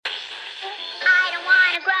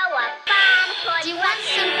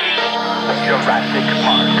Jurassic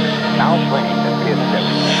Park. Now playing at theaters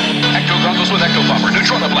everywhere. Ecto goggles with Ecto Bomber,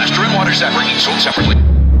 Neutrona Blaster, and Water Zapper, each sold separately.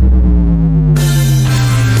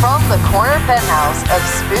 From the corner penthouse of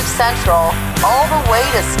Spook Central all the way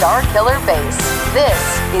to Star Killer Base, this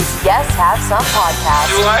is Yes Have Some Podcast.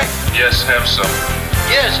 Do I? Yes, have some.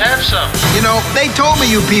 Yes, have some. You know, they told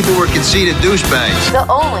me you people were conceited douchebags. The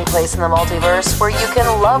only place in the multiverse where you can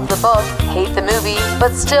love the book, hate the movie,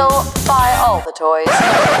 but still buy all the toys.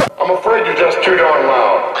 I'm afraid you're just too darn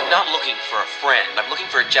loud. I'm not looking for a friend. I'm looking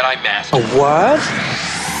for a Jedi Master. What?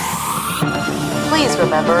 Please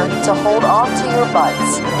remember to hold on to your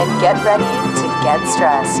butts and get ready to get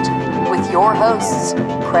stressed. With your hosts,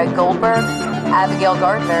 Craig Goldberg, Abigail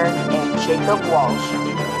Gardner, and Jacob Walsh.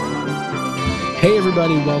 Hey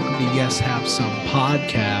everybody, welcome to Yes Have Some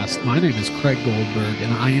Podcast. My name is Craig Goldberg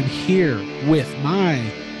and I am here with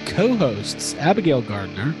my co-hosts, Abigail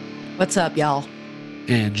Gardner. What's up, y'all?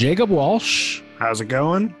 And Jacob Walsh. How's it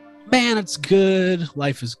going? Man, it's good.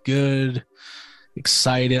 Life is good.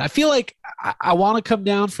 Excited. I feel like I want to come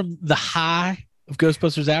down from the high of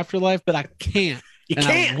Ghostbusters Afterlife, but I can't. You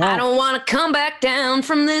can't. I don't want to come back down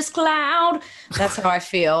from this cloud. That's how I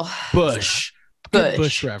feel. Bush. Good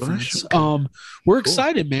Bush reference. Okay. We're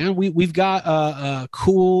excited, man. We've got a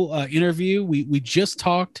cool interview. We just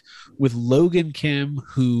talked with Logan Kim,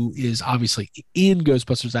 who is obviously in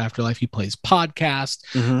Ghostbusters Afterlife. He plays podcast.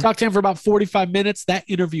 Talked to him for about 45 minutes. That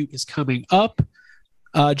interview is coming up.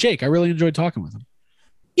 Jake, I really enjoyed talking with him.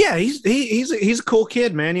 Yeah, he's a cool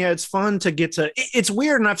kid, man. Yeah, it's fun to get to. It's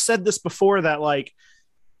weird, and I've said this before that like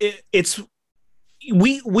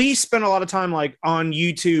we spend a lot of time like on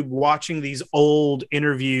YouTube watching these old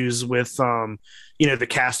interviews with the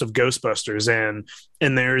cast of Ghostbusters,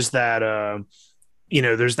 and there's that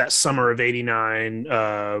there's that summer of '89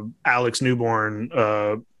 Alex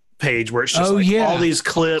Newborn page where it's just all these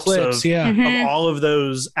clips of all of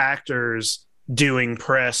those actors doing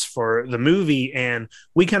press for the movie, and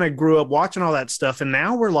we kind of grew up watching all that stuff, and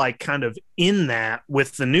now we're like kind of in that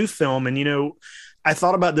with the new film. And I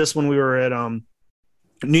thought about this when we were at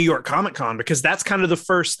New York Comic Con, because that's kind of the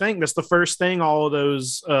first thing. That's the first thing all of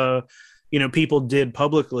those people did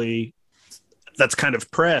publicly. That's kind of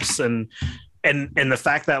press, and the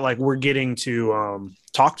fact that like we're getting to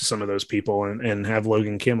talk to some of those people and have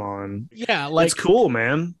Logan Kim on. Yeah, like it's cool,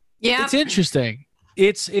 man. Yeah, it's interesting.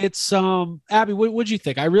 It's Abby, what'd you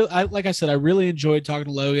think? Like I said, I really enjoyed talking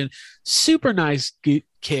to Logan. Super nice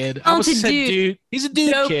kid. I almost said dude. He's a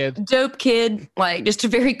kid. Dope kid. Like just a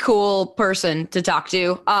very cool person to talk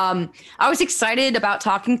to. I was excited about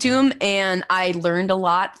talking to him, and I learned a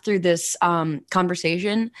lot through this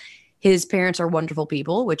conversation. His parents are wonderful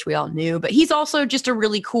people, which we all knew, but he's also just a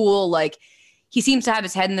really cool, like, he seems to have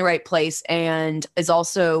his head in the right place and is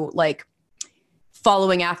also like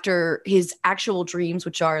following after his actual dreams,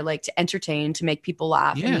 which are like to entertain, to make people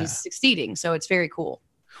laugh, and he's succeeding. So it's very cool.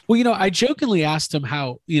 Well, I jokingly asked him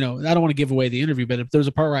how, I don't want to give away the interview, but if there's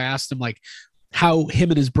a part where I asked him like how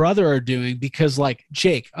him and his brother are doing, because like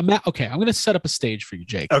Jake, I'm going to set up a stage for you,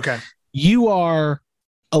 Jake. Okay. You are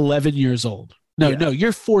 11 years old. No,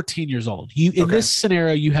 you're 14 years old. In this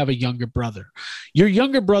scenario, you have a younger brother. Your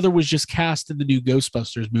younger brother was just cast in the new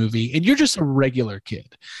Ghostbusters movie, and you're just a regular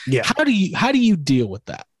kid. Yeah. How do you deal with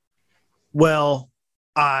that? Well,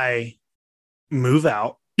 I move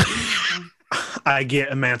out. I get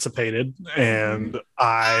emancipated and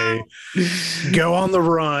I go on the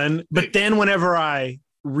run. But then whenever I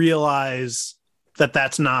realize that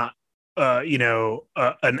that's not,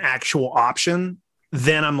 an actual option,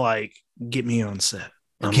 then I'm like, get me on set.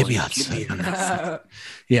 Get me on that set.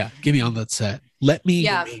 Yeah, get me on that set. Let me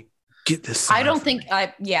get this. I don't think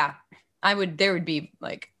I would. There would be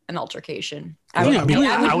like an altercation. I would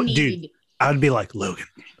be like, Logan,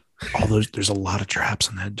 there's a lot of traps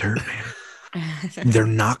in that dirt, man. They're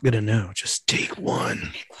not gonna know. Just take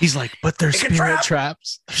one. He's like, but they're spirit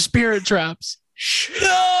traps. They're spirit traps.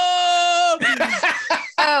 No!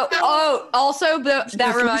 Also,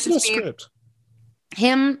 that reminds me.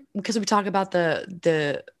 Him, because we talk about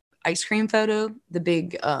the ice cream photo, the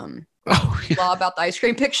big law about the ice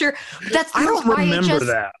cream picture. I don't remember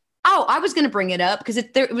that. Oh, I was going to bring it up because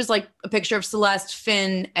it was like a picture of Celeste,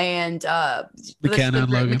 Finn, and McKenna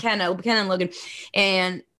and Logan,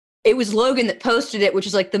 and it was Logan that posted it, which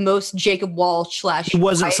is like the most Jacob Walsh / He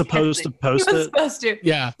wasn't supposed to post it. He was supposed to.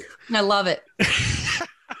 Yeah, and I love it.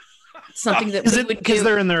 Something that because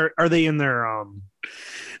they're in their. Are they in their?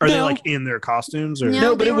 Are they like in their costumes or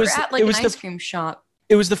no? But it was at like an ice cream shop.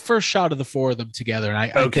 It was the first shot of the four of them together. And I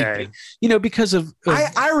think, because of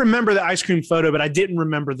I remember the ice cream photo, but I didn't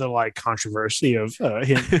remember the controversy of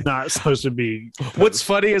him not supposed to be. What's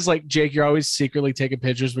funny is Jake, you're always secretly taking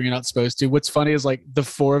pictures when you're not supposed to. What's funny is the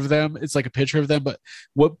four of them, it's a picture of them, but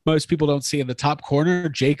what most people don't see in the top corner,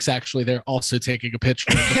 Jake's actually there also taking a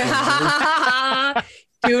picture.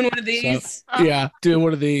 Doing one of these. Doing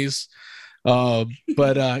one of these. So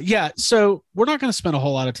we're not going to spend a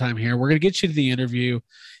whole lot of time here. We're going to get you to the interview.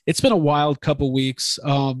 It's been a wild couple weeks.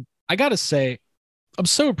 I got to say, I'm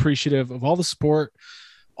so appreciative of all the support,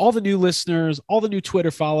 all the new listeners, all the new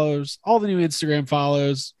Twitter follows, all the new Instagram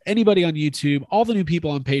follows, anybody on YouTube, all the new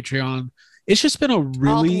people on Patreon. It's just been a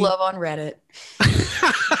really all the love on Reddit.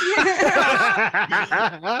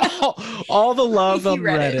 all the love on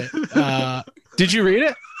Reddit. Did you read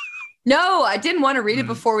it? No, I didn't want to read it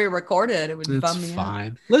before we recorded. It would bum me out.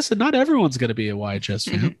 Fine. Listen, not everyone's going to be a YHS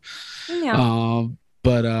fan. Yeah.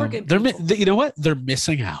 But you know what? They're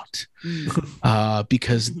missing out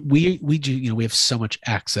because we have so much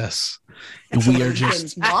access, and we are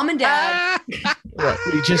just mom and dad. We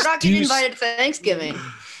just You're not getting invited to Thanksgiving.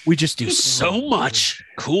 We just do so much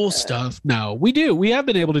cool stuff. No, we do. We have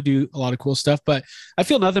been able to do a lot of cool stuff, but I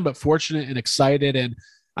feel nothing but fortunate and excited. And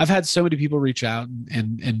I've had so many people reach out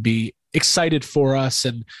and be excited for us.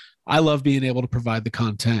 And I love being able to provide the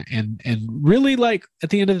content and really at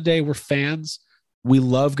the end of the day, we're fans. We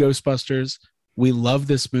love Ghostbusters. We love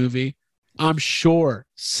this movie. I'm sure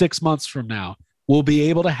 6 months from now, we'll be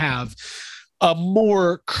able to have a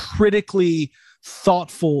more critically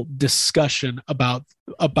thoughtful discussion about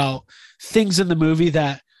things in the movie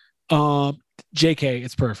that JK,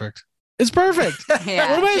 it's perfect. It's perfect.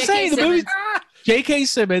 Yeah. What am I saying? The movie J.K.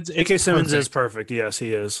 Simmons. J.K. Simmons is perfect. Yes,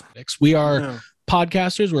 he is. We are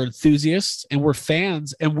podcasters, we're enthusiasts, and we're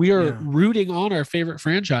fans, and we are rooting on our favorite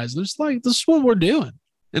franchise. It's this is what we're doing.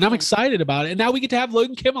 And I'm excited about it. And now we get to have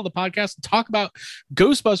Logan Kim on the podcast and talk about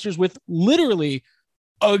Ghostbusters with literally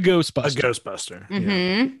a Ghostbuster.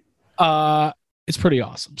 Mm-hmm. Yeah. It's pretty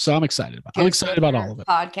awesome. So I'm excited about it. I'm excited about all of it.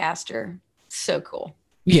 Podcaster. So cool.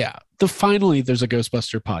 Yeah. Finally there's a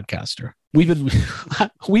Ghostbuster podcaster. We've been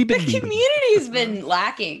the community's been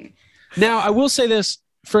lacking. Now I will say this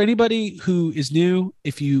for anybody who is new,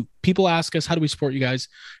 people ask us, how do we support you guys?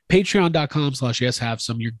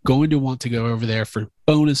 Patreon.com/yeshavesome. You're going to want to go over there for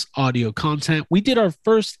bonus audio content. We did our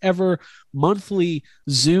first ever monthly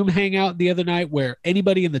Zoom hangout the other night where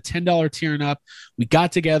anybody in the $10 tier and up, we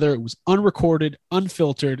got together. It was unrecorded,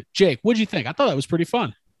 unfiltered. Jake, what'd you think? I thought that was pretty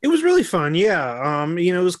fun. It was really fun. Yeah.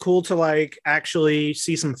 It was cool to actually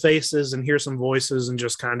see some faces and hear some voices and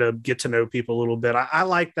just kind of get to know people a little bit. I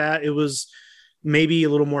like that. It was maybe a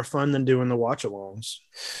little more fun than doing the watch alongs.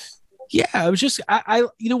 Yeah, it was just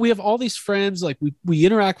we have all these friends, we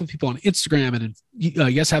interact with people on Instagram and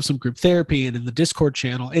have some group therapy and in the Discord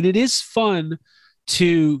channel, and it is fun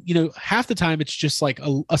to half the time it's just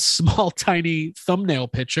a small tiny thumbnail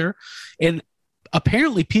picture, and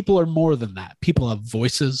apparently people are more than that. People have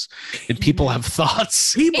voices and people have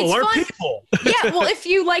thoughts. People are people. Yeah, well, if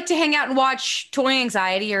you like to hang out and watch Toy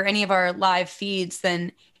Anxiety or any of our live feeds,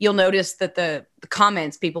 then you'll notice that the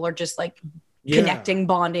comments, people are just connecting,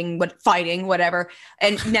 bonding, fighting, whatever.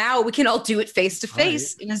 And now we can all do it face to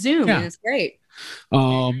face in a Zoom, and it's great.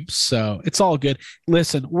 So it's all good.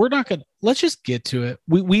 Listen, let's just get to it.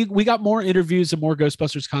 We got more interviews and more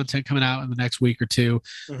Ghostbusters content coming out in the next week or two.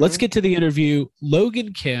 Mm-hmm. Let's get to the interview.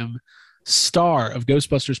 Logan Kim, star of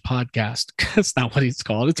Ghostbusters podcast. That's not what he's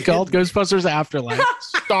called. It's called Ghostbusters Afterlife.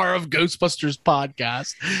 Star of Ghostbusters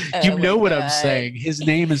podcast. You know what I'm saying. His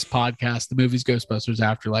name is podcast. The movie's Ghostbusters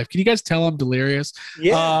Afterlife. Can you guys tell I'm delirious?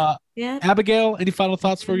 Yeah. Abigail, any final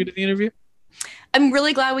thoughts before we get to the interview? I'm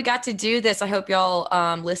really glad we got to do this. I hope y'all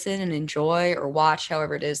listen and enjoy or watch,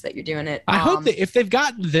 however it is that you're doing it. I hope that if they've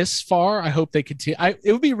gotten this far, I hope they continue.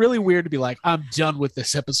 It would be really weird to be like, I'm done with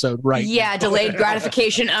this episode right now. Delayed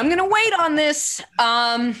gratification. I'm going to wait on this.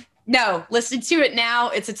 No, listen to it now.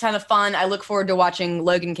 It's a ton of fun. I look forward to watching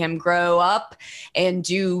Logan Kim grow up and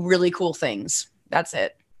do really cool things. That's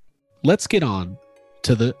it. Let's get on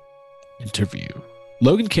to the interview.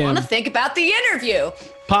 Logan Kim. I want to think about the interview.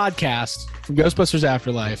 Podcast from Ghostbusters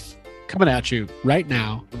Afterlife coming at you right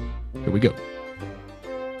now. Here we go.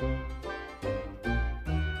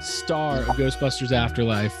 Star of Ghostbusters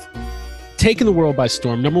Afterlife, taking the world by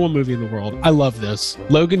storm, #1 movie in the world. I love this.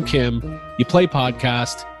 Logan Kim, you play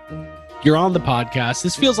podcast. You're on the podcast.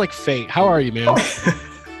 This feels like fate. How are you, man?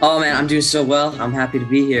 Oh man, I'm doing so well. I'm happy to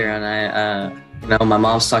be here, and my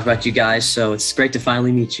mom's talked about you guys, so it's great to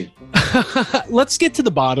finally meet you. Let's get to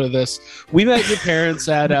the bottom of this. We met your parents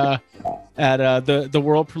at at the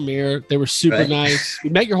world premiere. They were super nice. We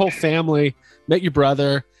met your whole family, met your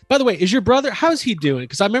brother. By the way, is your brother, how's he doing?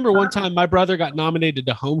 Because I remember one time my brother got nominated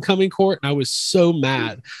to Homecoming Court and I was so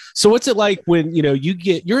mad. So what's it like when, you're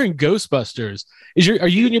in Ghostbusters? Are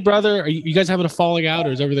you and your brother, are you guys having a falling out,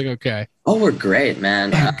 or is everything okay? Oh, we're great,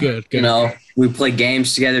 man. Good. We play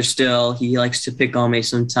games together still. He likes to pick on me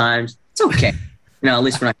sometimes. It's okay. At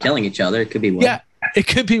least we're not killing each other. It could be worse. Yeah, it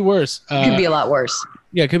could be worse. It could be a lot worse.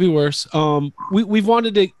 Yeah, it could be worse. We've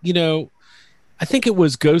wanted to, I think it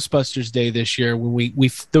was Ghostbusters Day this year when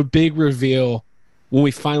we the big reveal when we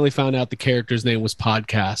finally found out the character's name was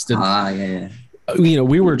Podcast, and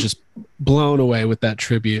we were just blown away with that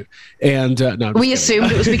tribute. And no, we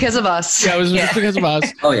assumed it was because of us. Yeah, it was because of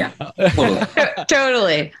us. Oh yeah,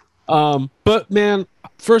 totally. But man,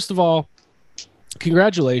 first of all,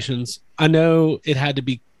 congratulations. I know it had to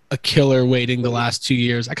be a killer waiting the last 2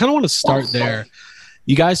 years. I kind of want to start there.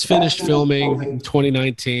 You guys finished filming in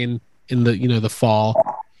 2019 in the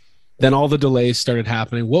fall. Then all the delays started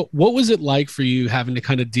happening. What was it like for you having to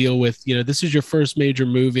kind of deal with, this is your first major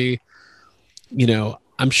movie.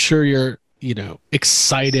 I'm sure you're,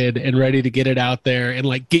 excited and ready to get it out there and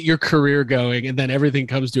like get your career going, and then everything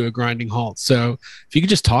comes to a grinding halt. So if you could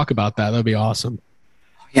just talk about that'd be awesome.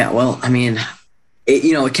 Yeah, well, I mean,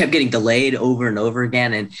 it kept getting delayed over and over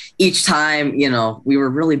again. And each time, we were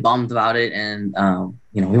really bummed about it. And,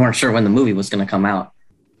 we weren't sure when the movie was going to come out.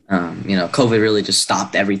 COVID really just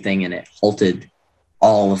stopped everything, and it halted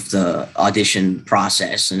all of the audition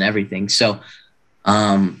process and everything. So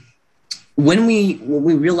when we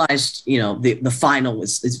realized, the final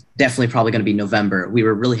is definitely probably going to be November, we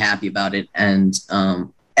were really happy about it. And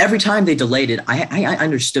every time they delayed it, I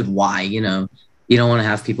understood why. You don't want to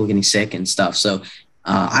have people getting sick and stuff. So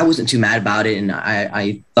I wasn't too mad about it. And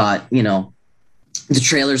I thought, the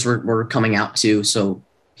trailers were coming out too, so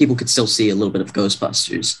people could still see a little bit of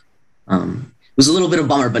Ghostbusters. It was a little bit of a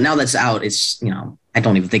bummer, but now that's out, it's, I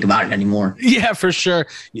don't even think about it anymore. Yeah, for sure.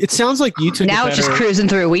 It sounds like you took now it it's just cruising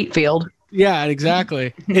through a wheat field. Yeah,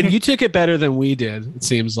 exactly. And you took it better than we did, it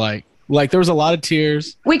seems like. Like there was a lot of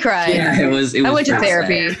tears. We cried. Yeah, it was I went to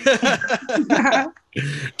therapy.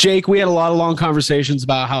 Jake, we had a lot of long conversations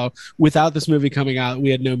about how without this movie coming out, we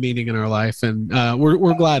had no meaning in our life, and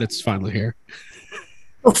we're glad it's finally here.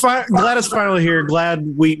 Well, glad it's finally here.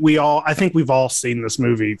 Glad we all. I think we've all seen this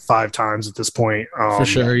movie 5 times at this point. For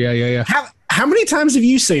sure. Yeah. How many times have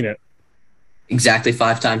you seen it? Exactly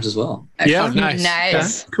 5 times as well. Actually. Yeah, nice.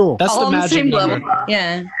 Nice. Okay, cool. That's all the magic number. Level.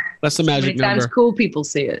 Yeah. That's the magic number. Times cool people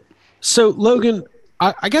see it. So Logan,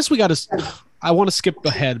 I guess we got to. I want to skip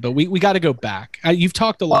ahead, but we got to go back. You've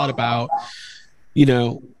talked a lot about,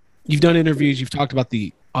 you've done interviews. You've talked about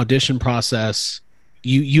the audition process.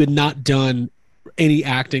 You had not done any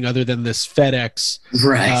acting other than this FedEx,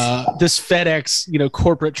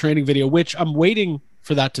 corporate training video, which I'm waiting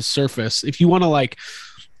for that to surface. If you want to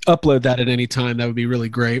upload that at any time, that would be really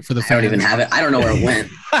great for the fans. I don't even have it. I don't know where it went.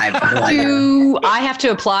 I have no idea. Do I have to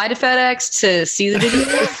apply to FedEx to see the video?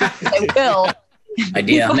 I will.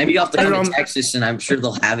 Idea. Maybe you'll have to come to Texas, and I'm sure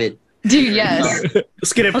they'll have it. Dude, yes.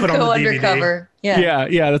 Let's get it put on the DVD. Undercover.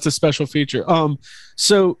 Yeah, that's a special feature.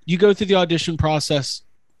 So you go through the audition process,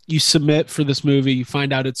 you submit for this movie, you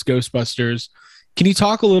find out it's Ghostbusters. Can you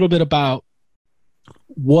talk a little bit about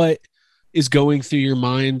what is going through your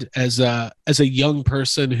mind as a young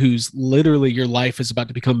person who's literally your life is about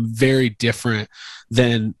to become very different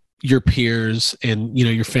than your peers and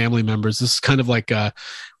your family members? This is kind of like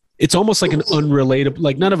it's almost like an unrelatable,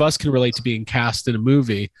 like none of us can relate to being cast in a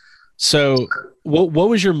movie. So what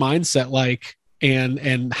was your mindset like,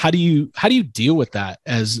 and how do you deal with that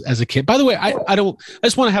as a kid? By the way, I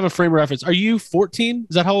just want to have a frame of reference. Are you 14?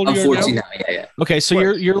 Is that how old you are? I'm 14 now. Yeah. Okay, so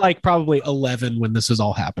you're like probably 11 when this is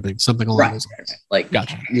all happening, something along those lines. Like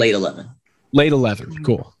gotcha. Late 11. Late 11.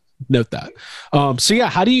 Cool. Note that. So yeah,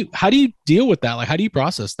 how do you deal with that? Like, how do you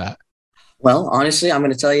process that? Well, honestly, I'm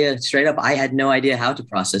going to tell you straight up, I had no idea how to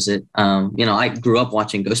process it. I grew up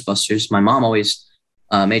watching Ghostbusters. My mom always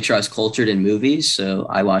made sure I was cultured in movies. So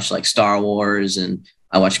I watched like Star Wars, and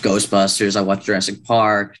I watched Ghostbusters. I watched Jurassic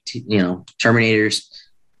Park, Terminators.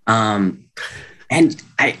 And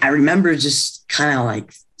I remember just kind of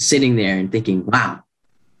like sitting there and thinking, wow,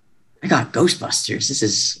 I got Ghostbusters. This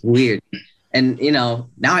is weird. And,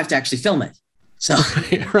 now I have to actually film it. So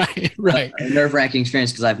right. A nerve-wracking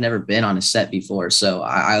experience because I've never been on a set before. So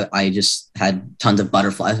I just had tons of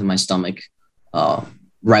butterflies in my stomach right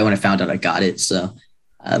when I found out I got it. So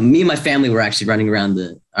me and my family were actually running around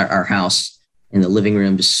our house in the living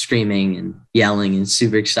room, just screaming and yelling and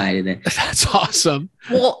super excited. That's awesome.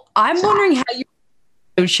 Well, I'm wondering how you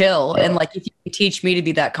so chill, and like if you could teach me to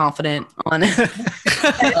be that confident on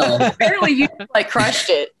apparently you like crushed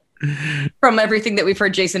it from everything that we've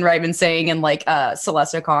heard Jason Reitman saying, and like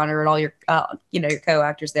Celeste O'Connor and all your your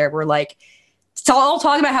co-actors there were like all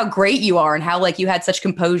talking about how great you are and how like you had such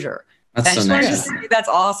composure. That's so nice. That's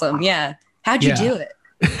awesome. Yeah. How'd you do it?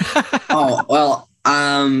 Oh, well,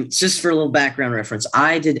 just for a little background reference,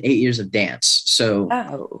 I did 8 years of dance. So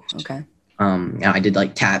okay. I did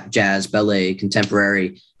like tap, jazz, ballet,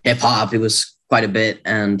 contemporary, hip hop. It was quite a bit.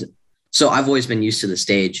 And so I've always been used to the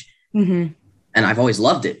stage and I've always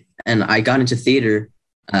loved it. And I got into theater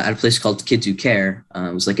at a place called Kids Who Care.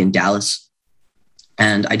 It was like in Dallas.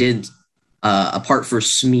 And I did a part for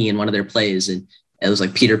Smee in one of their plays. And it was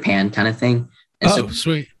like Peter Pan kind of thing. And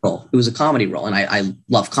sweet. It was a comedy role. And I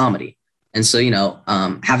love comedy. And so,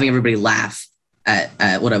 having everybody laugh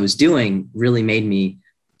at what I was doing really made me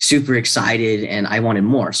super excited, and I wanted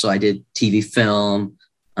more. So I did TV, film,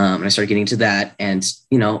 and I started getting into that. And,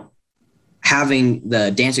 having the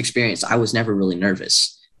dance experience, I was never really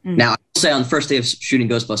nervous. Now, I will say on the first day of shooting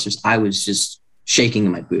Ghostbusters, I was just shaking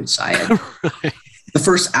in my boots. I had the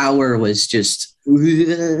first hour was just.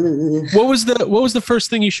 What was the first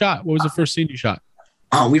thing you shot? What was the first scene you shot?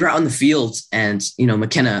 We were out in the field, and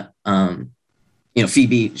McKenna,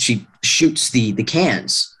 Phoebe, she shoots the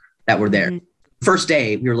cans that were there. First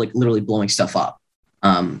day, we were like literally blowing stuff up.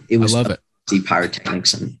 It was the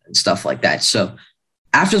pyrotechnics and stuff like that. So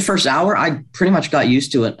after the first hour, I pretty much got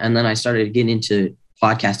used to it, and then I started getting into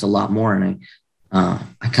podcast a lot more, and I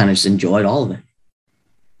kind of just enjoyed all of it.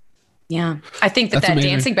 Yeah, I think that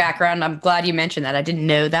dancing background, I'm glad you mentioned that. I didn't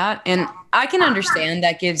know that, and I can understand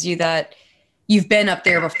that gives you that. You've been up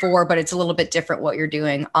there before, but it's a little bit different what you're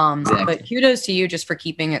doing. Exactly. But kudos to you just for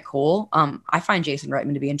keeping it cool. I find Jason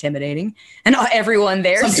Reitman to be intimidating, and everyone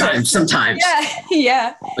there. Sometimes.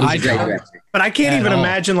 Yeah. But I can't even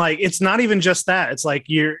imagine, like, it's not even just that. It's like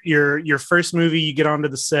your first movie, you get onto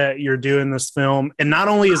the set, you're doing this film, and not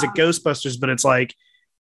only is it Ghostbusters, but it's like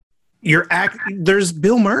there's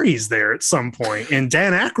Bill Murray's there at some point, and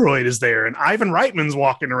Dan Aykroyd is there, and Ivan Reitman's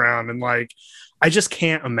walking around, and like, I just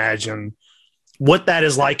can't imagine what that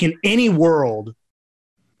is like in any world,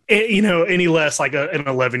 any less like an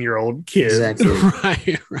 11-year-old kid. Exactly.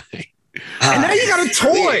 Right. And now you got a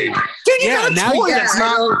toy. Dude, you got a toy that's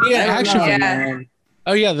not... action.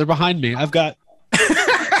 Oh, yeah, they're behind me. I've got...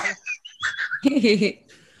 Let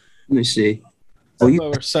me see. So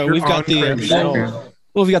we've got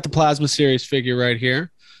we've got the Plasma Series figure right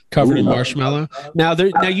here, covered in marshmallow. Now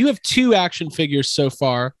you have 2 action figures so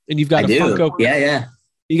far, and you've got Funko. Yeah.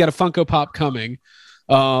 You got a Funko Pop coming.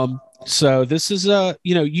 So this is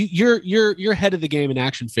you're ahead of the game in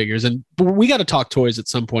action figures, and we got to talk toys at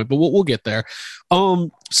some point, but we'll get there.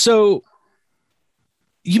 So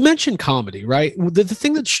you mentioned comedy, right? The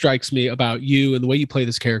thing that strikes me about you and the way you play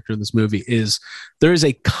this character in this movie is there is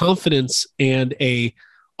a confidence and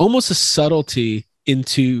almost a subtlety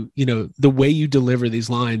into the way you deliver these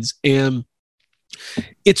lines, and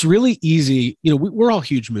it's really easy. We're all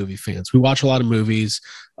huge movie fans. We watch a lot of movies.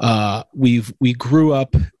 We grew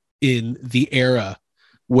up in the era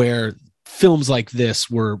where films like this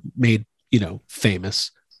were made,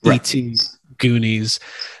 famous. Right. E.T., Goonies,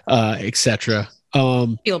 etc.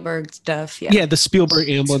 Spielberg stuff. Yeah, the Spielberg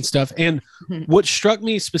ambulance stuff. And what struck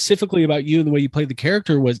me specifically about you and the way you played the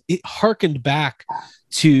character was it harkened back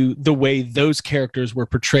to the way those characters were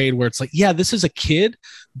portrayed, where it's like, yeah, this is a kid,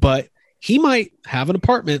 but he might have an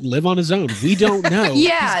apartment and live on his own. We don't know.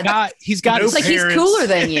 Yeah. He's got it's like parents. He's cooler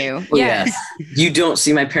than you. Yes. You don't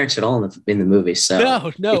see my parents at all in the movie.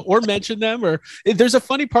 So no, or mention them. Or there's a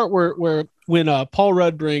funny part where when Paul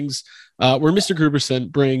Rudd brings, where Mr.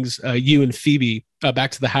 Gruberson brings you and Phoebe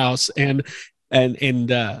back to the house, and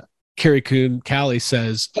Carrie Coon Callie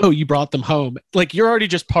says, "Oh, you brought them home. Like you're already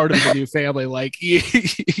just part of the new family. Like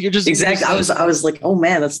you're just exactly." I was like, "Oh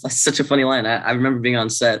man, that's such a funny line." I remember being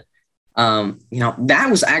on set. That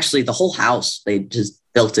was actually the whole house. They just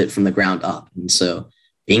built it from the ground up, and so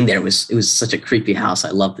being there was such a creepy house. I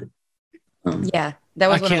loved it. Yeah, that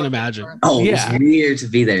was. I can't imagine. Oh, it was weird to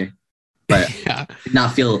be there, but did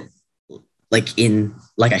not feel like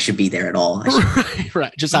I should be there at all.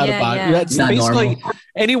 Right, just out of body. Yeah. That's not basically normal.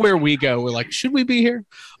 Anywhere we go, we're like, should we be here?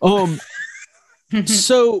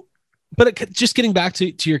 So. But just getting back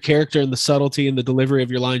to your character and the subtlety and the delivery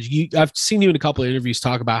of your lines, I've seen you in a couple of interviews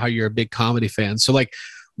talk about how you're a big comedy fan. So like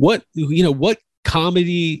what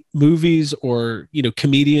comedy movies or,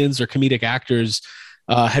 comedians or comedic actors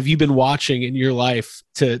have you been watching in your life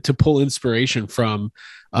to pull inspiration from?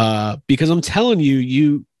 Because I'm telling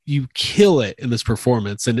you kill it in this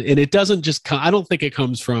performance. And it doesn't just I don't think it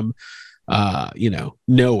comes from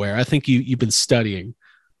nowhere. I think you've been studying.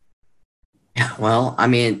 Yeah, well, I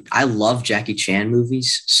mean, I love Jackie Chan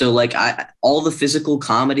movies. So like all the physical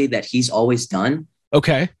comedy that he's always done.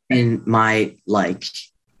 Okay. And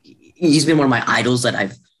he's been one of my idols that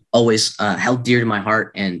I've always held dear to my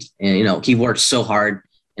heart. And he worked so hard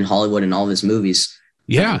in Hollywood and all of his movies.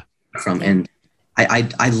 Yeah. And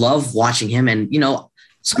I love watching him. And,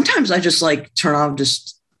 sometimes I just like turn on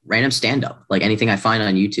just random stand-up, like anything I find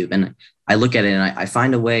on YouTube. And I look at it and I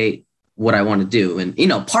find a way what I want to do. And,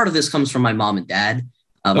 part of this comes from my mom and dad.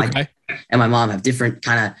 My dad and my mom have different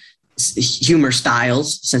kind of humor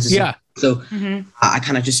styles, senses. Yeah. So I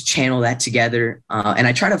kind of just channel that together. And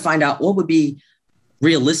I try to find out what would be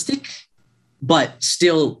realistic, but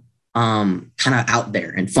still kind of out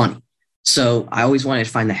there and funny. So I always wanted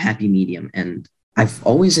to find the happy medium. And I've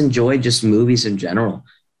always enjoyed just movies in general.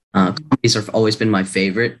 Comedies have always been my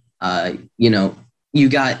favorite. You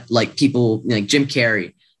got like people like Jim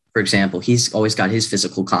Carrey, for example. He's always got his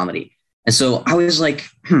physical comedy. And so I was like,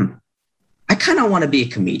 I kind of want to be a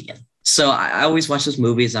comedian. So I always watch those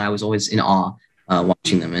movies and I was always in awe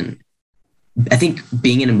watching them. And I think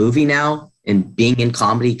being in a movie now and being in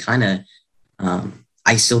comedy kind of,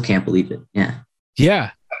 I still can't believe it. Yeah.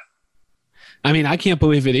 Yeah. I mean, I can't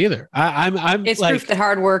believe it either. It's like, proof that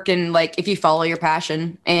hard work and like if you follow your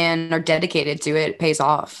passion and are dedicated to it, it pays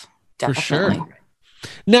off. Definitely. For sure.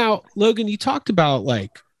 Now, Logan, you talked about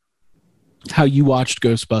like how you watched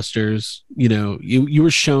Ghostbusters. You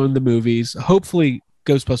were shown the movies. Hopefully,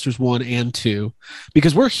 Ghostbusters 1 and 2,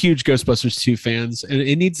 because we're huge Ghostbusters 2 fans, and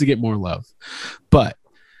it needs to get more love. But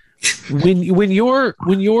when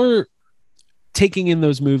you're taking in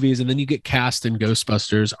those movies and then you get cast in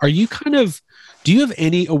Ghostbusters, do you have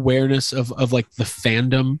any awareness of like the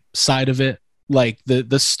fandom side of it, like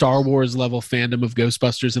the Star Wars level fandom of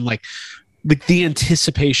Ghostbusters, and like the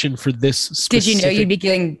anticipation for this specific... Did you know you'd be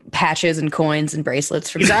getting patches and coins and bracelets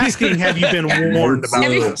from He's asking, have you been warned about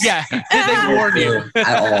this? Yeah. Did they warn you?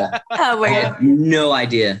 At all. Oh, I had no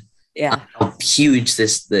idea how huge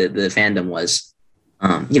the fandom was.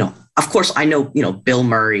 Of course, I know, Bill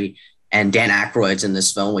Murray and Dan Aykroyd's in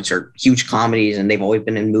this film, which are huge comedies, and they've always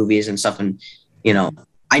been in movies and stuff. And,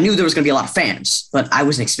 I knew there was going to be a lot of fans, but I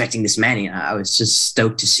wasn't expecting this many. I was just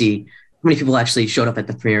stoked to see how many people actually showed up at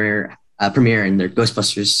the premiere in their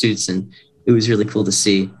Ghostbusters suits, and it was really cool to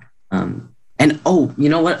see. And you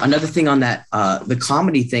know what? Another thing on that, the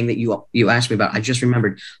comedy thing that you asked me about, I just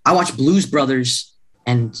remembered. I watched Blues Brothers,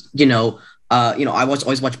 and I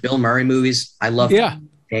always watch Bill Murray movies. I love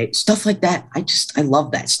stuff like that. I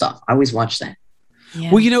love that stuff. I always watch that. Yeah.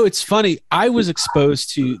 Well, it's funny. I was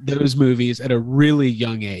exposed to those movies at a really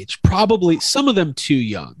young age, probably some of them too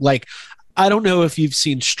young. Like, I don't know if you've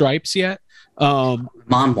seen Stripes yet.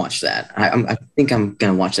 Mom watched that. I think I'm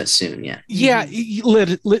gonna watch that soon. Yeah.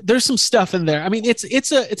 There's some stuff in there. I mean,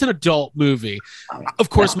 it's an adult movie.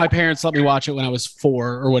 Of course, my parents let me watch it when I was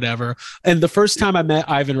 4 or whatever. And the first time I met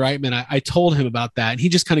Ivan Reitman, I told him about that, and he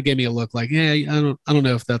just kind of gave me a look like, yeah, I don't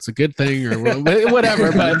know if that's a good thing or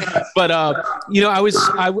whatever. but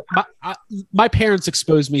my parents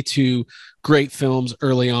exposed me to great films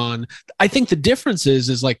early on. I think the difference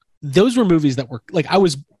is like those were movies that were like, I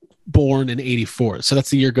was born in 84, so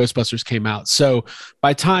that's the year Ghostbusters came out. So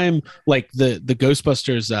by time like the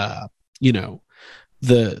Ghostbusters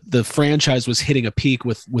the franchise was hitting a peak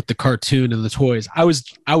with the cartoon and the toys, I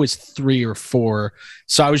was 3 or 4,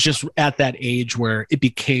 so I was just at that age where it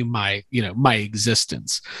became my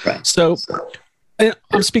existence. Right. So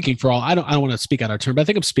I'm speaking for all. I don't want to speak out of turn, but I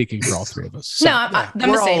think I'm speaking for all 3 of us. So, no, I'm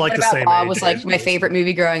the same. Like the same age. Was like my favorite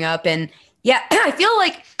movie growing up, and I feel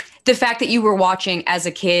like the fact that you were watching as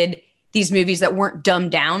a kid these movies that weren't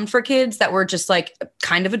dumbed down for kids, that were just like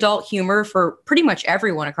kind of adult humor for pretty much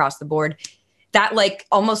everyone across the board, that like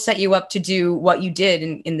almost set you up to do what you did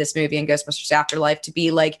in this movie in Ghostbusters Afterlife, to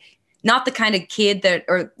be like not the kind of kid that,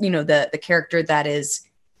 or the character that is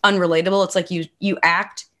unrelatable. It's like you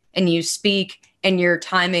act and you speak and your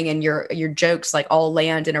timing and your jokes like all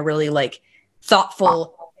land in a really like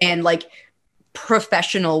thoughtful and like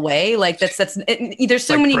professional way. Like there's so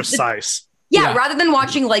like many precise. Yeah, rather than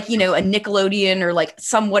watching like, a Nickelodeon or like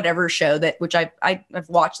some whatever show which I've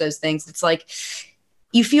watched those things. It's like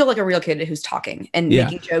you feel like a real kid who's talking and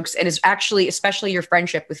making jokes, and is actually, especially your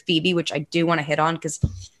friendship with Phoebe, which I do want to hit on because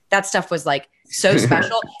that stuff was like so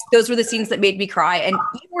special. Those were the scenes that made me cry, and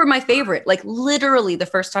you were my favorite. Like literally the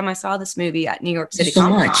first time I saw this movie at New York City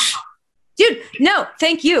Comic Con. Dude, no,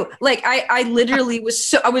 thank you. Like I literally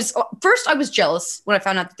was I was jealous when I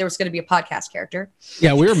found out that there was going to be a podcast character.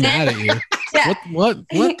 Yeah, we were mad at you. Yeah.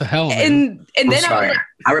 What the hell? Man? And then sorry.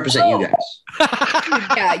 I represent you guys.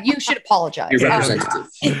 Yeah, you should apologize. You're representative.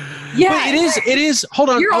 Yeah, it is. Hold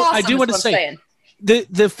on. You're awesome, I do want to say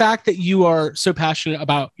the fact that you are so passionate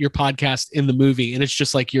about your podcast in the movie, and it's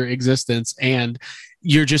just like your existence, and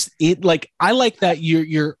you're just like, I like that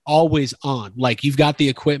you're always on. Like you've got the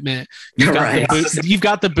equipment, you've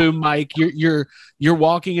got the boom mic. You're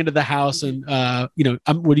walking into the house, and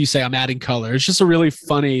what do you say? I'm adding color. It's just a really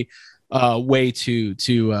funny way to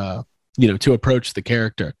approach the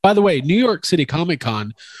character. By the way, New York City Comic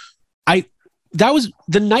Con, that was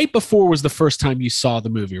the night before was the first time you saw the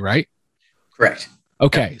movie, right? Correct.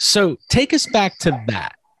 Okay, so take us back to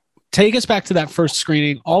that. Take us back to that first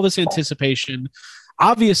screening, all this anticipation.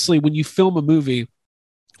 Obviously, when you film a movie,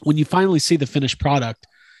 when you finally see the finished product,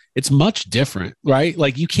 it's much different, right?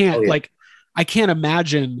 Like you can't, I can't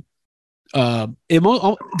imagine.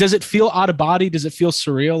 Does it feel out of body? Does it feel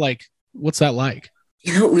surreal? Like, what's that like?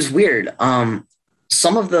 It was weird.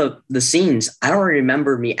 Some of the scenes, I don't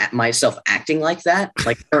remember myself acting like that.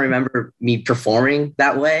 Like, I don't remember me performing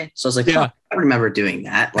that way. So I was like, I remember doing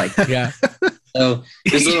that. Like, yeah. So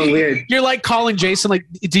it's a little weird. You're like calling Jason, like,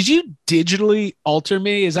 did you digitally alter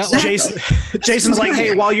me? Is that like Jason's like,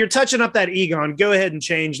 hey, while you're touching up that Egon, go ahead and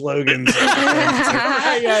change Logan's.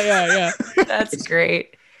 yeah. That's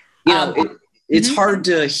great. It's hard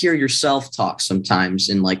to hear yourself talk sometimes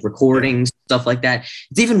in like recordings, stuff like that.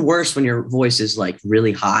 It's even worse when your voice is like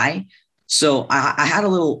really high. So I had a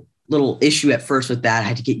little issue at first with that. I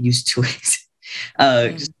had to get used to it.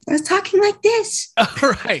 I was talking like this.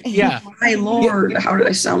 Right. Yeah. My Lord, how did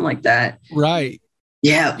I sound like that? Right.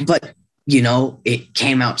 Yeah, but it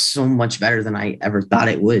came out so much better than I ever thought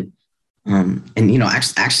it would. And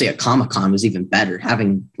actually at Comic-Con was even better,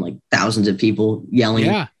 having like thousands of people yelling.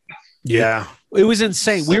 Yeah. It was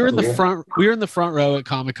insane. We were in the front row at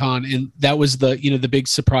Comic-Con, and that was the big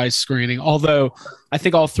surprise screening. Although I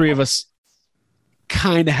think all three of us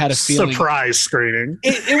kind of had a feeling. Surprise screening.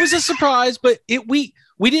 It was a surprise, but we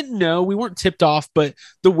didn't know. We weren't tipped off, but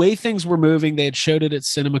the way things were moving, they had showed it at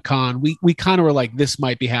CinemaCon. We kind of were like, this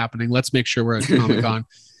might be happening. Let's make sure we're at Comic-Con.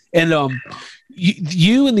 And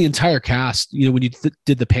you and the entire cast, when you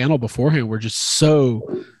did the panel beforehand, were just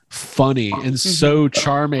so funny and so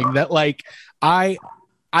charming that like I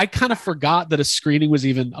kind of forgot that a screening was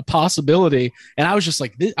even a possibility, and I was just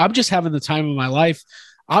like, I'm just having the time of my life.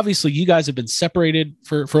 Obviously, you guys have been separated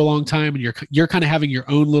for a long time, and you're kind of having your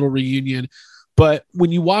own little reunion. But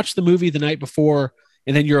when you watch the movie the night before,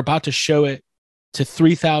 and then you're about to show it to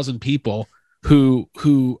 3,000 people who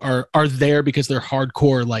are there because they're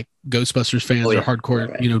hardcore like Ghostbusters fans or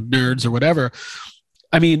hardcore nerds or whatever.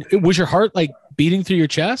 I mean, was your heart like beating through your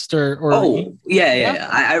chest or yeah.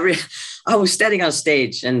 I was standing on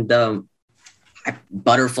stage, and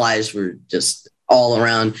butterflies were just all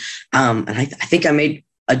around. And I think I made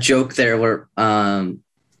a joke there where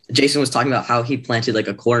Jason was talking about how he planted like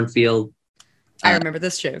a cornfield. I remember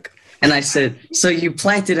this joke. And I said, so you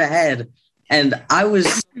planted a head. And I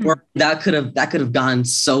was that could have gone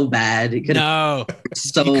so bad. It could have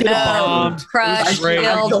crushed,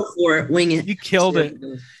 go for it, wing it. You killed it.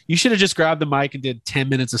 You should have just grabbed the mic and did 10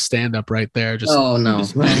 minutes of stand up right there. Just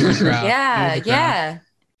yeah.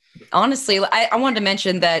 Honestly, I wanted to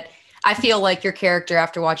mention that I feel like your character,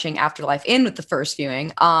 after watching Afterlife in with the first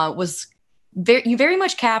viewing, you very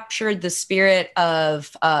much captured the spirit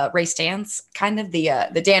of Ray Stantz, kind of the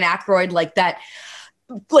Dan Aykroyd, like that.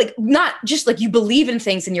 Like, not just like you believe in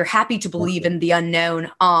things and you're happy to believe in the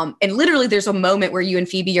unknown. And literally there's a moment where you and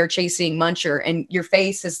Phoebe are chasing Muncher, and your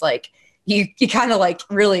face is like, you kind of like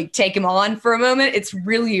really take him on for a moment. It's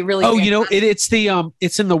really, really. Oh, fantastic.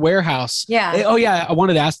 It's in the warehouse. Yeah. Oh yeah. I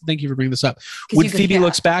wanted to ask, thank you for bringing this up. When Phoebe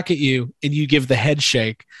looks back at you and you give the head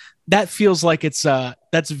shake, that feels like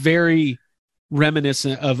that's very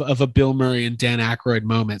reminiscent of a Bill Murray and Dan Aykroyd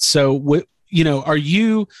moment. So are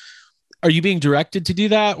you being directed to do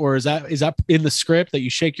that, or is that in the script that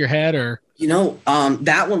you shake your head, or?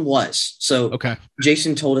 That one was. So okay.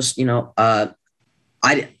 Jason told us,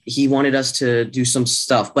 he wanted us to do some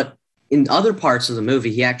stuff, but in other parts of the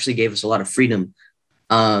movie, he actually gave us a lot of freedom.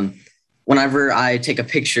 Whenever I take a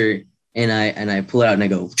picture and I pull it out and I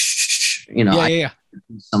go,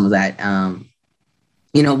 some of that,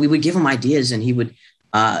 we would give him ideas, and he would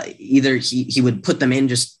either he would put them in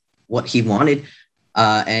just what he wanted.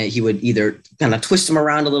 And he would either kind of twist them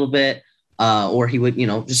around a little bit, or he would,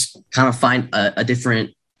 just kind of find a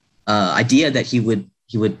different idea that he would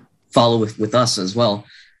follow with us as well.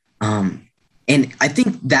 And I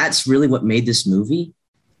think that's really what made this movie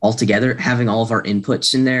altogether, having all of our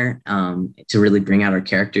inputs in there to really bring out our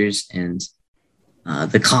characters and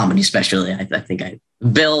the comedy, especially. I think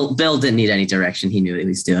Bill didn't need any direction. He knew what he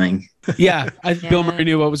was doing. Yeah, Bill Murray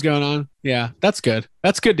knew what was going on. Yeah, that's good.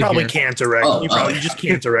 That's good to probably hear. Can't direct. You just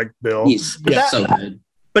can't direct Bill. He's so good.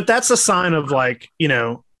 But that's a sign of like,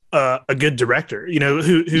 a good director,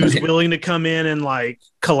 who's willing to come in and like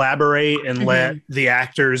collaborate and let the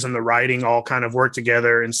actors and the writing all kind of work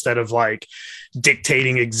together instead of like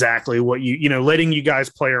dictating exactly what letting you guys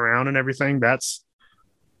play around and everything. That's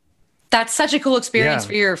such a cool experience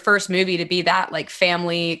for your first movie to be that like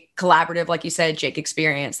family collaborative, like you said, Jake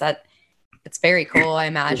experience. It's very cool. I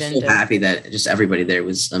imagine. I'm so happy that just everybody there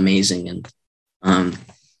was amazing. And,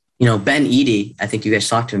 Ben Eady, I think you guys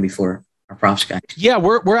talked to him before. Our props guy. Yeah,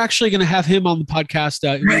 we're actually going to have him on the podcast.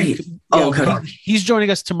 Right. Okay. He's joining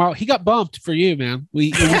us tomorrow. He got bumped for you, man.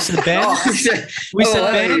 We said Ben.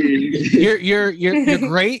 Ben, you're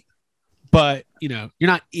great, but you're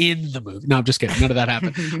not in the movie. No, I'm just kidding. None of that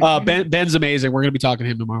happened. Ben's amazing. We're going to be talking to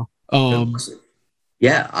him tomorrow.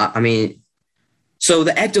 Yeah, I mean, so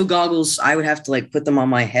the ecto goggles, I would have to like put them on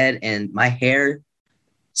my head, and my hair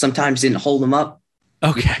sometimes didn't hold them up.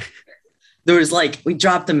 Okay. There was we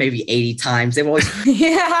dropped them maybe 80 times. They've always,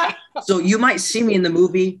 So you might see me in the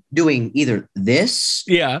movie doing either this,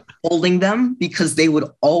 holding them because they would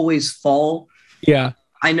always fall. Yeah.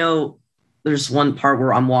 I know there's one part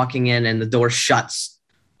where I'm walking in and the door shuts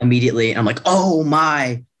immediately. And I'm like, oh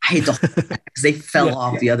my, I hate because they fell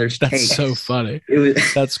off the other's take. That's so funny.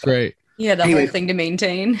 That's great. Yeah, the whole thing to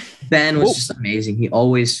maintain. Ben was just amazing. He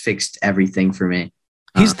always fixed everything for me.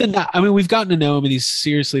 He's we've gotten to know him, and he's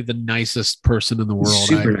seriously the nicest person in the world.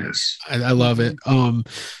 Super nice. I love it. And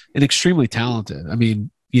extremely talented. I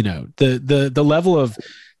mean, the level of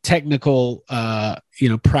technical,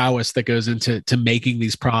 prowess that goes into making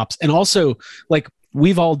these props, and also like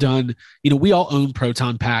we've all done. We all own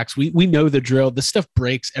proton packs. We know the drill. This stuff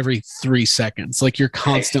breaks every 3 seconds. Like you're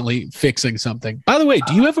constantly fixing something. By the way,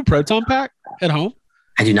 do you have a proton pack at home?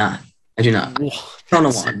 I do not.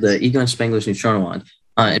 Neutrona wand, the Egon Spengler's Neutrona wand.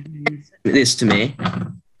 This to me,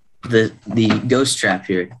 the ghost trap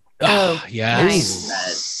here. Oh, yeah.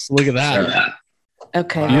 Nice. Look at that.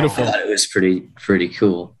 Okay. Beautiful. I thought it was pretty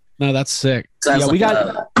cool. No, that's sick. So we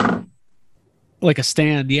got like a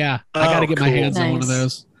stand. Yeah. I got to get my hands on one of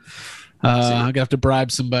those. I'm going to have to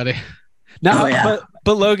bribe somebody. No,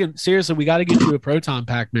 but Logan, seriously, we got to get you a proton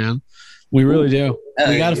pack, man. We really do.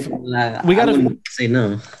 We got to say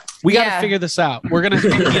no. We got to figure this out. We're going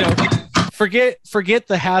to, forget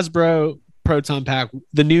the Hasbro proton pack.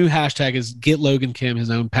 The new hashtag is get Logan Kim his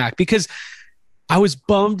own pack, because I was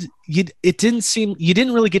bummed. You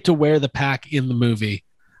didn't really get to wear the pack in the movie.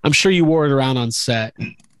 I'm sure you wore it around on set.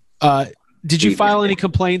 Did you file any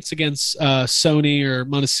complaints against Sony or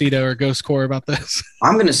Montecito or Ghost Corps about this?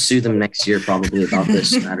 I'm going to sue them next year probably about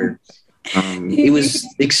this matter. It was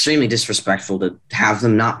extremely disrespectful to have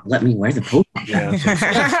them not let me wear the proton.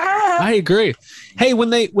 I agree. Hey, when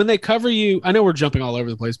they cover you, I know we're jumping all over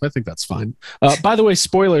the place, but I think that's fine. By the way,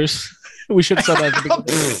 spoilers. We should have said that at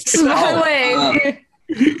the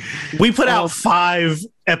beginning. We put out 5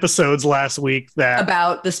 episodes last week that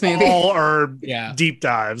about this movie. All are deep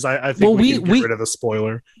dives. I think we can get rid of the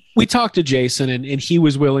spoiler. We talked to Jason, and he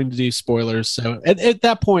was willing to do spoilers. So at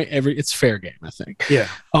that point, it's fair game, I think. Yeah.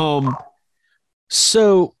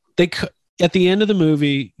 So at the end of the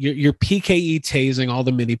movie, you're PKE tasing all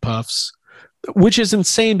the mini puffs, which is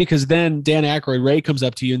insane because then Dan Aykroyd, Ray, comes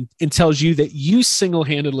up to you and tells you that you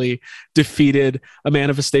single-handedly defeated a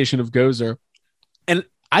manifestation of Gozer. And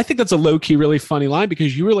I think that's a low-key, really funny line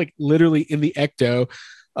because you were like literally in the ecto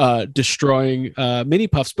destroying mini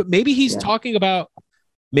puffs. But maybe he's talking about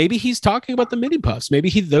the mini puffs. Maybe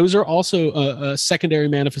those are also a secondary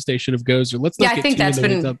manifestation of Gozer. Let's not get I think that's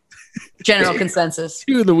been general consensus.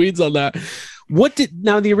 Too in the weeds on that.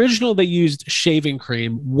 Now the original they used shaving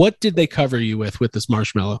cream. What did they cover you with this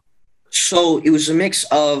marshmallow? So it was a mix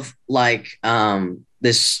of like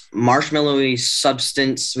this marshmallowy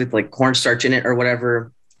substance with like cornstarch in it or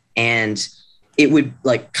whatever, and it would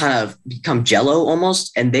like kind of become jello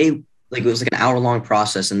almost. And it was like an hour-long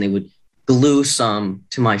process, and they would glue some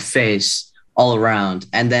to my face all around.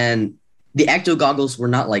 And then the ecto goggles were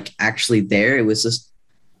not like actually there. It was just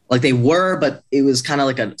like they were, but it was kind of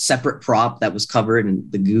like a separate prop that was covered in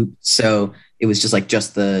the goop. So it was just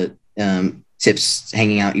the tips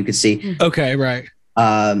hanging out. You could see. Okay. Right.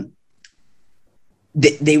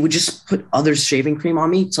 They would just put other shaving cream on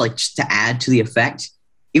me to just to add to the effect.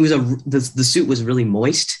 It was the suit was really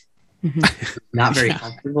moist, not very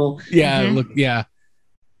comfortable. Yeah.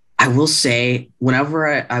 Mm-hmm. I will say,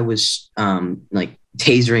 whenever I was like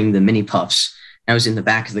tasering the mini puffs, I was in the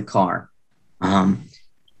back of the car.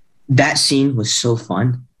 That scene was so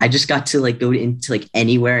fun. I just got to like go into like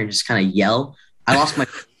anywhere and just kind of yell. I lost my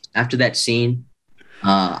after that scene.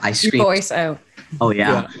 I screamed. Your voice out. Oh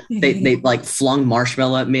yeah. They like flung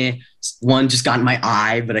marshmallow at me. One just got in my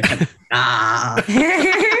eye, but I kept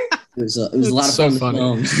It was a lot of so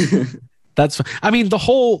fun. That's, I mean, the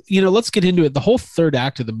whole, let's get into it. The whole third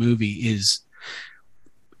act of the movie is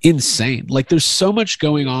insane. Like there's so much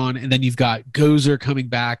going on, and then you've got Gozer coming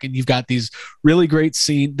back, and you've got these really great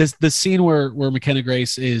scene. The scene where McKenna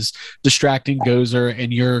Grace is distracting Gozer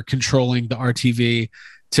and you're controlling the RTV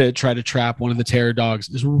to try to trap one of the terror dogs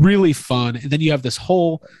is really fun. And then you have this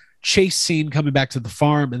whole chase scene coming back to the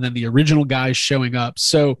farm, and then the original guys showing up.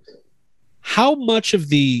 So how much of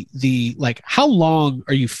the like, how long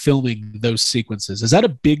are you filming those sequences? Is that a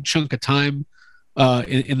big chunk of time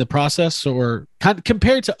in the process, or kind of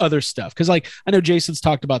compared to other stuff? Because like I know Jason's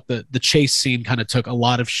talked about the chase scene kind of took a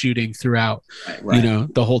lot of shooting throughout, right.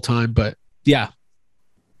 The whole time. But yeah.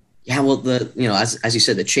 Well, as you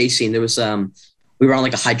said, the chase scene, there was we were on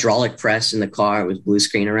like a hydraulic press in the car. It was blue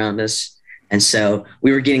screen around us, and so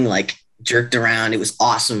we were getting like jerked around. It was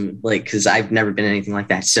awesome, like because I've never been anything like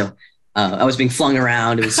that. So I was being flung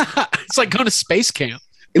around. It was it's like going to space camp.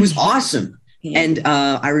 It was awesome. And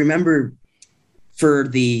I remember for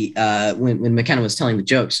the when McKenna was telling the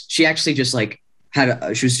jokes, she actually just like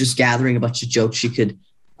she was just gathering a bunch of jokes she could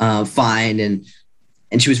find, and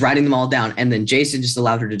she was writing them all down. And then Jason just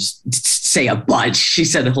allowed her to just say a bunch. She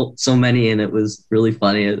said so many, and it was really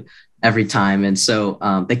funny every time. And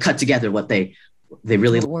so they cut together what they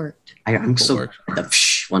really worked. I'm so glad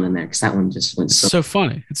the one in there, because that one just went so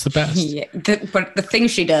funny. It's the best. Yeah, but the thing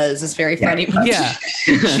she does is very funny. Yeah,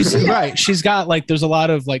 she's right. She's got like, there's a lot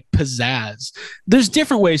of like pizzazz. There's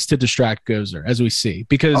different ways to distract Gozer, as we see,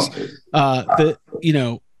 because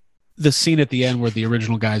the scene at the end where the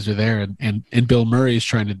original guys are there and Bill Murray is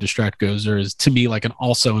trying to distract Gozer is, to me, like an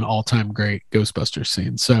all-time great Ghostbusters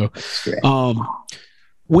scene. So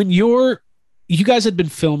when you guys had been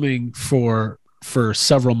filming for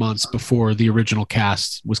several months before the original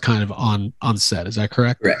cast was kind of on set, is that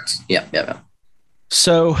correct? Correct. Yeah.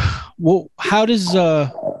 So, well, how does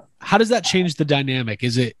that change the dynamic?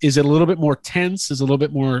 Is it a little bit more tense? Is it a little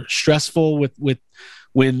bit more stressful with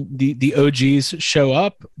when the OGs show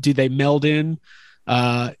up? Do they meld in?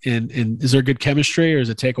 And is there good chemistry, or does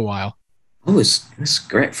it take a while? Oh, it was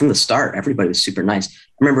great from the start. Everybody was super nice.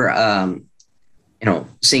 I remember,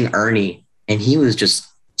 seeing Ernie, and he was just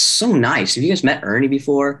so nice. Have you guys met Ernie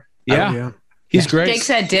before? Yeah. He's great. Jake's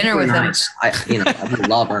had dinner with him. I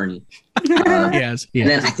love Ernie. Yes. And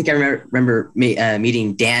then I think I remember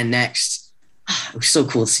meeting Dan next. It was so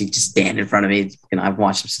cool to see just Dan in front of me. I've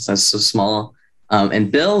watched him since I was so small.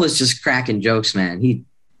 And Bill was just cracking jokes, man.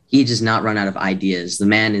 He does not run out of ideas. The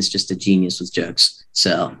man is just a genius with jokes.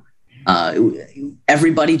 So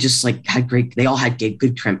everybody just like they all had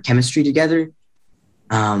good chemistry together.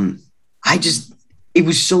 It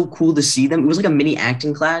was so cool to see them. It was like a mini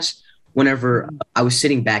acting class. Whenever I was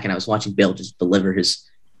sitting back and I was watching Bill just deliver his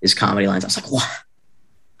comedy lines, I was like, "Wow,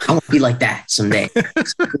 I want to be like that someday."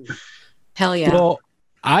 Hell yeah! Well,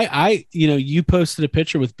 I you posted a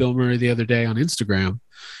picture with Bill Murray the other day on Instagram,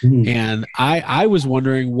 and I was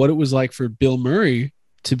wondering what it was like for Bill Murray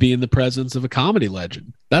to be in the presence of a comedy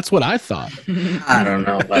legend. That's what I thought. I don't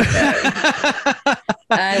know about that.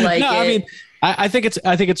 I like it. I mean, I think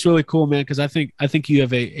it's really cool, man, because I think you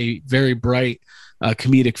have a very bright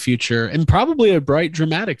comedic future, and probably a bright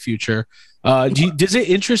dramatic future. Does it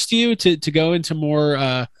interest you to go into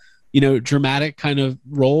more dramatic kind of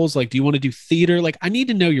roles? Like, do you want to do theater? Like, I need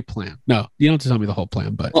to know your plan. No, you don't have to tell me the whole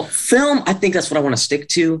plan, but film, I think that's what I want to stick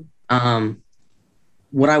to.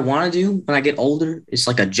 What I want to do when I get older is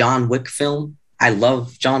like a John Wick film. I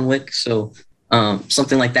love John Wick, so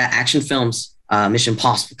something like that. Action films. Mission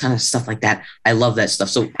Impossible, kind of stuff like that. I love that stuff.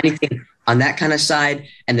 So anything on that kind of side,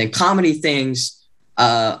 and then comedy things.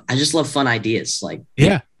 I just love fun ideas. Like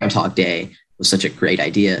Groundhog Day was such a great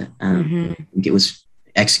idea. It was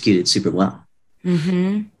executed super well.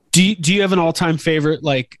 Mm-hmm. Do you have an all-time favorite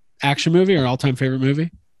like action movie or all-time favorite movie?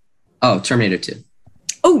 Oh, Terminator 2.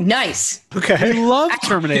 Oh, nice. Okay, I love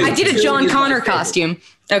Terminator. I did a John Connor costume.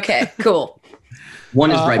 Okay, cool. One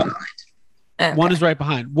is right behind. Okay. One is right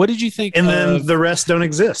behind. What did you think? And then the rest don't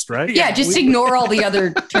exist, right? Yeah, just ignore all the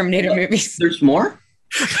other Terminator movies. There's more?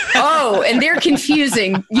 Oh, and they're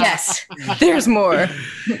confusing. Yes, there's more.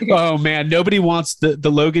 Oh, man. Nobody wants the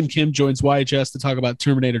Logan Kim joins YHS to talk about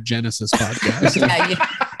Terminator Genesis podcast. Yeah,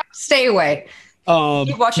 stay away.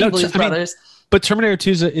 Keep watching Blues Brothers. But Terminator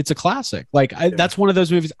 2 it's a classic. Like that's one of those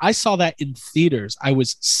movies. I saw that in theaters. I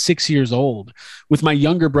was 6 years old with my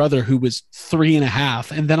younger brother who was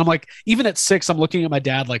 3.5. And then I'm like, even at 6, I'm looking at my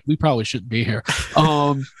dad like, we probably shouldn't be here.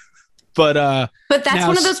 But that's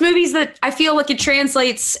one of those movies that I feel like it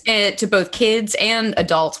translates to both kids and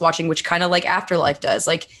adults watching, which kind of like Afterlife does.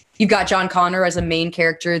 Like you've got John Connor as a main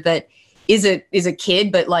character that is a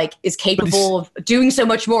kid, but like is capable of doing so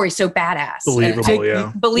much more. He's so badass, believable,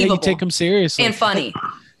 believable. Yeah, you take him seriously and funny.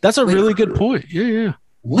 That's a really good point. Yeah.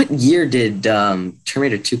 What year did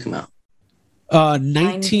Terminator 2 come out?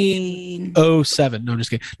 1907. No, I'm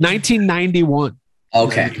just kidding. 1991.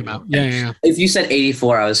 Okay. Came out. Yeah. If you said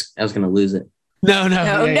 84, I was gonna lose it. No,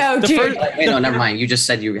 dude. Wait, no, never mind. You just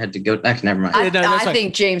said you had to go back. Never mind. I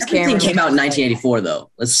think James Cameron came out in 1984, though.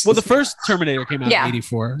 The first Terminator came out in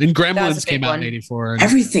 84, and Gremlins came out in 84.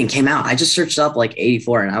 Everything came out. I just searched up like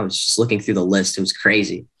 84, and I was just looking through the list. It was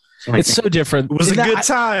crazy. It's so different. It was a good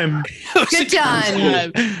time. Good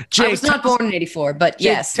time. Jake, I was not born in 84, but Jake,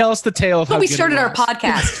 yes. Tell us the tale of how we started our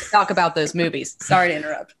podcast to talk about those movies. Sorry to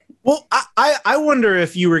interrupt. Well, I wonder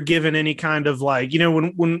if you were given any kind of like,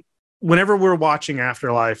 whenever we're watching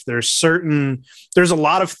Afterlife, there's a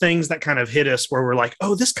lot of things that kind of hit us where we're like,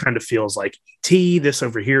 oh, this kind of feels like E.T. This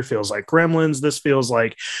over here feels like Gremlins. This feels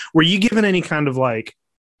like, were you given any kind of like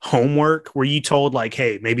homework? Were you told like,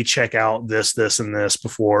 hey, maybe check out this, and this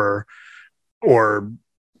before, or?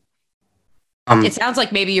 It sounds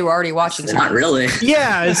like maybe you were already watching. Not really.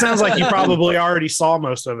 Yeah, it sounds like you probably already saw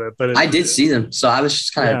most of it, but I did see them, so I was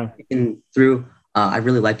just kind of thinking through. I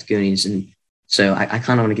really liked Goonies, and so I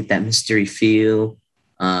kind of want to get that mystery feel,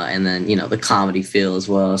 and then the comedy feel as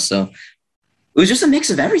well. So it was just a mix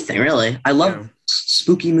of everything, really. I love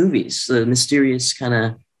spooky movies, the mysterious kind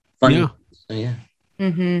of funny. Yeah. So, yeah.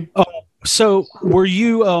 Mm-hmm. Oh, so were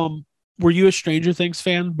you a Stranger Things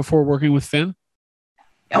fan before working with Finn?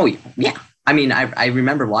 Oh yeah. I mean, I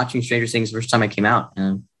remember watching Stranger Things the first time I came out,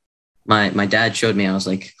 and my dad showed me. I was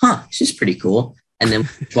like, "Huh, this is pretty cool." And then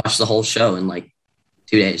watched the whole show in like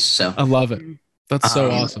 2 days. So I love it. That's so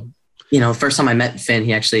awesome. First time I met Finn,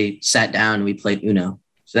 he actually sat down and we played Uno.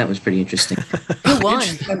 So that was pretty interesting. Who won?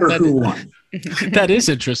 Who won? That is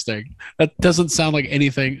interesting. That doesn't sound like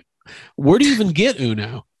anything. Where do you even get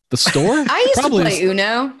Uno? The store? I used to play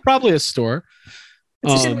Uno. Probably a store.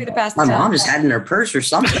 It's a good way to pass the my time. mom just had it in her purse or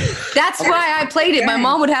something. That's why I played it. My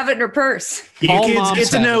mom would have it in her purse. You kids get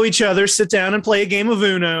to know each other, sit down and play a game of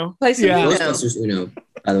Uno. Play some Uno. Ghostbusters Uno,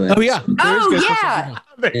 by the way. Oh, yeah.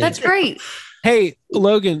 That's great. Hey,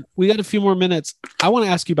 Logan, we got a few more minutes. I want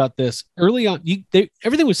to ask you about this. Early on,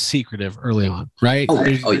 everything was secretive early on, right?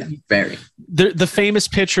 Oh yeah, very. The famous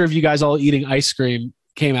picture of you guys all eating ice cream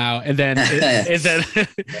came out, and then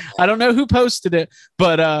I don't know who posted it,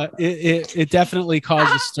 but it definitely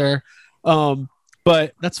caused a stir.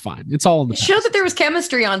 But that's fine. It's all in the past. Showed that there was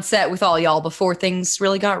chemistry on set with all y'all before things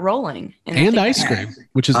really got rolling. And ice cream,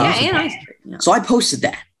 which is awesome. And ice cream. Yeah. So I posted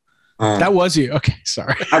that. That was you. Okay,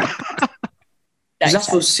 sorry. I was not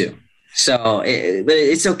supposed to. So, but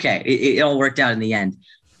it's okay. It all worked out in the end.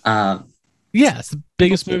 Yeah, it's the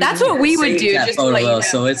biggest movie. That's what we would do. Just photo, to let you know.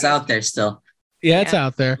 So it's out there still. Yeah, it's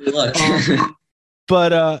out there. Look.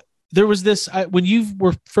 But there was this when you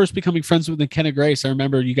were first becoming friends with McKenna Grace. I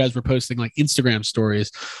remember you guys were posting like Instagram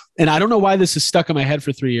stories, and I don't know why this is stuck in my head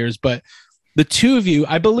for 3 years, but the two of you,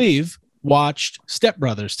 I believe, watched Step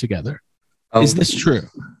Brothers together. Is this true?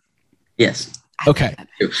 Yes. Okay.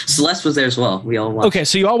 Celeste was there as well. We all watched. Okay,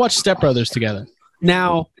 so you all watched Step Brothers together.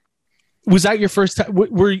 Now, was that your first time?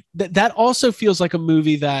 That also feels like a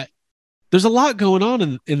movie that there's a lot going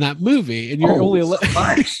on in that movie, and you're only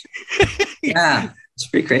yeah, it's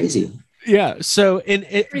pretty crazy. Yeah. So,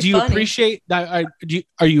 do you appreciate that?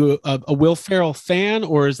 Are you a Will Ferrell fan,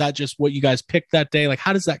 or is that just what you guys picked that day? Like,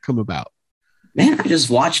 how does that come about? Man, I just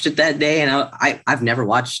watched it that day, and I've never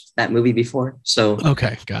watched that movie before. So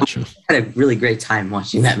okay, gotcha. I had a really great time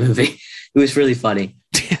watching that movie. It was really funny.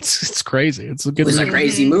 It's crazy. It's a good. It was a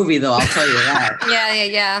crazy movie, though. I'll tell you that.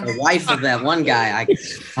 Yeah. The wife of that one guy.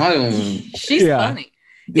 She's funny. Yeah.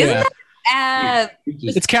 Isn't that,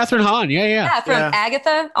 it's Catherine Hahn. Yeah. From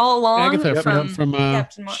Agatha all along. Agatha from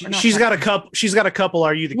she's got a couple.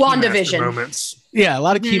 Are you the WandaVision moments? Yeah, a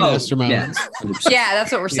lot of Keymaster moments. Yeah,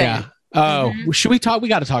 that's what we're saying. Yeah. Oh, should we talk? We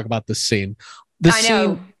got to talk about this scene. I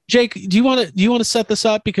know. Jake, do you want to set this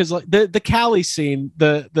up, because like the Callie scene,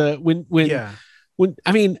 when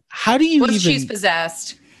I mean, how do you she's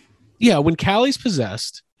possessed? Yeah, when Callie's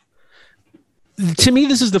possessed. To me,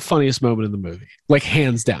 this is the funniest moment in the movie, like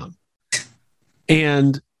hands down.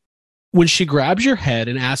 And when she grabs your head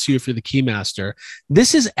and asks you if you're the Keymaster,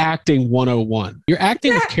 this is acting 101. You're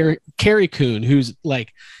acting with Carrie Coon, who's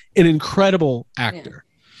like an incredible actor.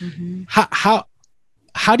 Yeah. Mm-hmm.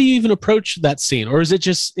 How do you even approach that scene? Or is it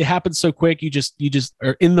just, it happens so quick, you just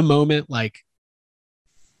are in the moment? Like,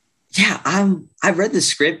 yeah, I read the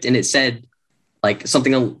script and it said like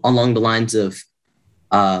something along the lines of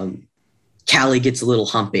Callie gets a little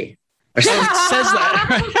humpy or something. It says that,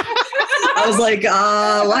 right? I was like,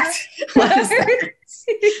 what is that?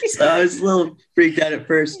 So I was a little freaked out at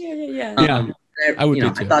first. Yeah. I would be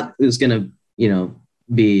too. I thought it was gonna,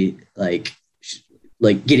 be like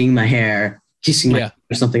getting my hair, kissing my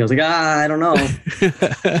or something. I was like, I don't know.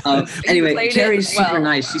 Anyway, Carrie's super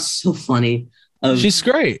nice. She's so funny. She's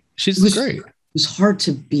great. She's great. It was hard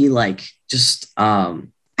to be like just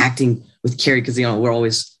acting with Carrie because we're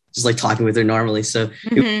always just like talking with her normally. So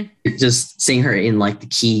just seeing her in like the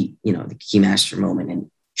Keymaster moment,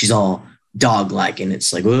 and she's all dog-like, and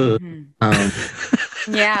it's like, whoa.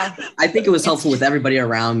 Yeah. I think it was helpful with everybody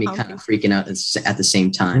around me kind of freaking out at the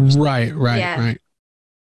same time. Right.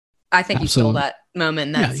 I think you stole that moment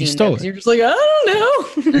in that scene. You stole it. You're just like, I don't know.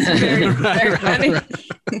 It's very funny.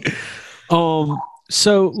 Right.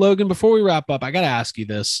 So Logan, before we wrap up, I got to ask you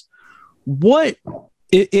this. What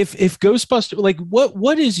if Ghostbusters, like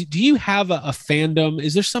what is, do you have a fandom?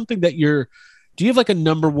 Is there something that do you have like a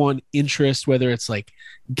number one interest, whether it's like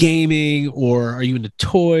gaming, or are you into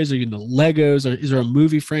toys? Are you into Legos, or is there a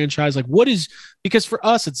movie franchise? Like what is, because for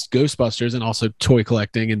us it's Ghostbusters and also toy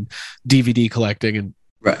collecting and DVD collecting and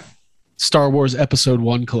Star Wars Episode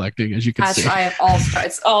 1 collecting, as you can see. I have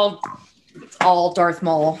it's all Darth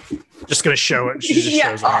Maul. Just gonna show it. She just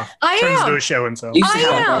shows off. Turns into a show and tell. Used to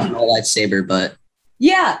have a lightsaber, but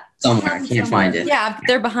somewhere I can't find it. Yeah,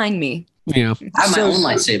 they're behind me. Yeah, I have my own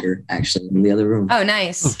lightsaber actually in the other room. Oh,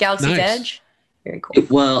 nice. Galaxy's Edge. Very cool.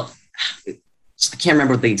 Well, I can't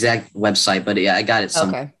remember the exact website, but yeah, I got it.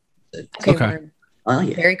 Okay. Oh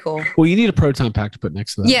yeah. Very cool. Well, you need a proton pack to put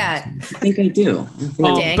next to that. Yeah, I think I do.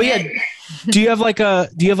 But yeah, do you have like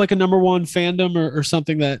a number one fandom or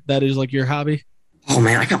something that is like your hobby? Oh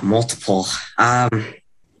man, I got multiple. I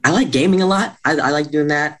like gaming a lot. I like doing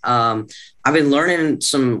that. I've been learning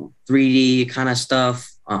some 3D kind of stuff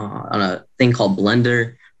on a thing called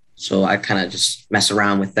Blender. So I kind of just mess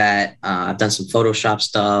around with that. I've done some Photoshop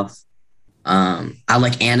stuff. I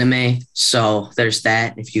like anime, so there's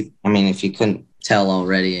that. If you couldn't tell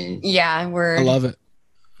already. Yeah, I love it.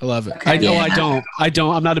 Okay. I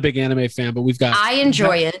don't. I'm not a big anime fan, but I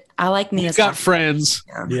enjoy it. I like me. We've got friends.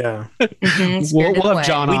 Yeah. We'll have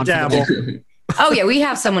John on. We dabble. Oh yeah, we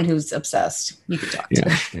have someone who's obsessed. You could talk to.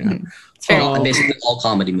 Yeah. It's very basically all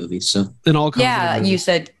comedy movies. So you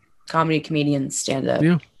said comedy, comedians, stand up.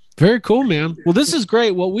 Yeah. Very cool, man. Well, this is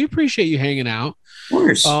great. Well, we appreciate you hanging out. Of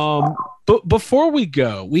course. But before we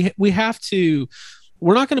go, we have to.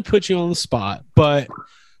 We're not going to put you on the spot, but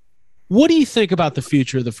what do you think about the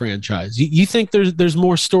future of the franchise? You think there's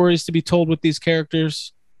more stories to be told with these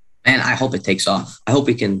characters? And I hope it takes off. I hope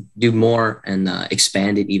we can do more and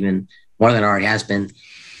expand it even more than it already has been.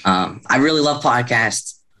 I really love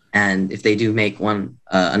podcasts, and if they do make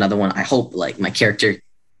another one, I hope like my character,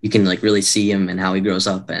 you can like really see him and how he grows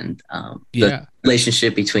up, and the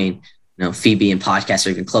relationship between Phoebe and podcast are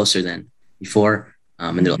even closer than before,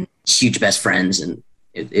 and they're like huge best friends, and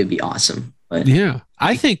it'd be awesome. But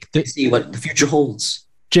I think see what the future holds.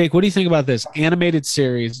 Jake, what do you think about this animated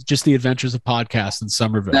series, Just the Adventures of Podcast in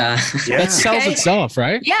Somerville? That sells itself,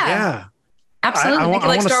 right? Yeah. Absolutely. Make it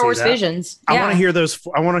like Star Wars Visions. I want to hear those.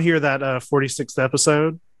 I want to hear that 46th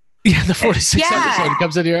episode. Yeah, the 46th episode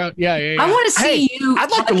comes in here. Yeah. I want to see you.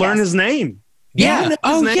 I'd like to learn his name. Yeah.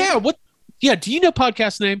 Yeah. What? Yeah. Do you know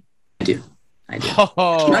podcast name? I do.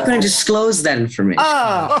 Oh. I'm not going to disclose that information.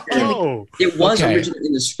 It was originally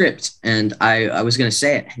in the script, and I was going to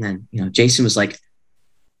say it, and then Jason was like,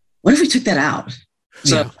 "What if we took that out?"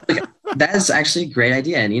 So that is actually a great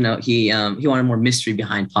idea, and he wanted more mystery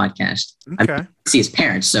behind podcast. Okay. See his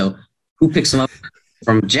parents, so who picks him up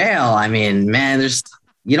from jail? I mean, man,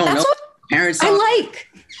 you don't know parents. I like.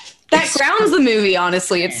 That grounds the movie,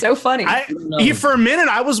 honestly. It's so funny. For a minute,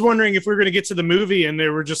 I was wondering if we were going to get to the movie and they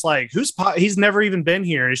were just like, he's never even been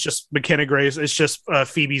here. It's just McKenna Grace. It's just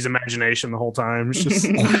Phoebe's imagination the whole time. It's just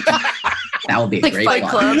that would be a great Fight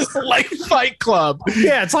Club. Like Fight Club.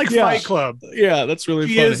 Yeah, it's like Fight Club. Yeah, that's really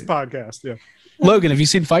funny. His podcast, yeah. Logan, have you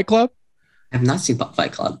seen Fight Club? I have not seen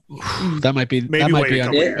Fight Club. That might be. Maybe that might wait be a on.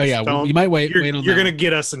 couple years. Oh yeah, Don't- you might wait. You're, Wait on you're that. gonna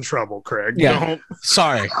get us in trouble, Craig. Yeah. Don't.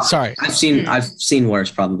 Sorry. I've seen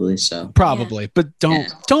worse probably. So Probably, but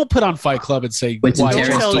don't put on Fight Club and say Quentin why you Tarantino.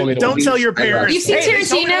 just told me to Don't watch tell it. your parents. You've seen "Hey, they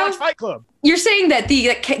told me to Tarantino? watch Fight Club. You're saying that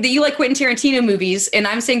that you like Quentin Tarantino movies, and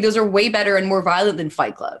I'm saying those are way better and more violent than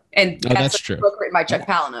Fight Club. And Oh, that's a true. book written by Chuck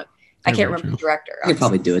Palahniuk. I Very can't remember true. the director. I could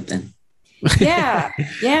probably do it then. Yeah,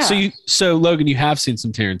 yeah. So Logan, you have seen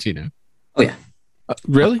some Tarantino. Oh yeah.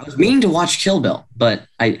 Really? I was meaning to watch Kill Bill, but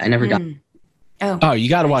I never got. Oh, you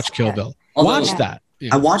got to watch Kill Bill. Although- Watch that.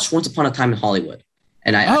 Yeah. I watched Once Upon a Time in Hollywood,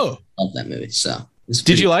 and I love that movie. So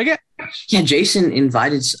Did you like it? Yeah, Jason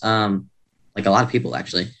invited like a lot of people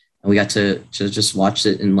actually, and we got to just watch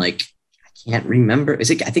it. And like I can't remember. I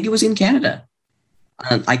think it was in Canada.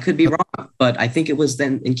 I could be wrong, but I think it was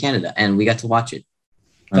then in Canada, and we got to watch it.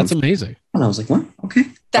 That's amazing. And I was like, "What? Okay."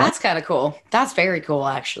 That's kind of cool. That's very cool,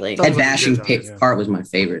 actually. That bashing part was my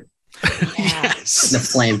favorite. Yes. The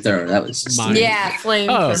flamethrower. That was Mine. Yeah, flame.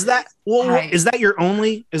 Is that is that your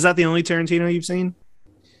only? Is that the only Tarantino you've seen?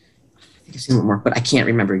 I think I've seen one more, but I can't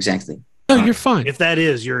remember exactly. No, you're fine. If that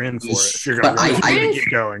is, you're in for it. You're But gonna I get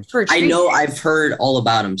going. I know I've heard all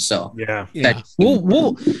about him, so Yeah. Yeah.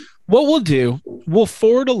 What we'll do, we'll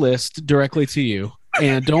forward a list directly to you.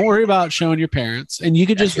 And don't worry about showing your parents. And you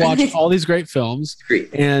could just watch all these great films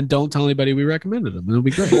and don't tell anybody we recommended them. It'll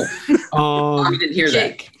be great. I didn't hear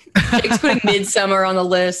Jake's putting Midsummer on the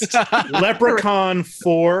list. Leprechaun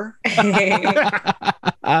 4.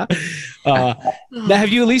 Now, have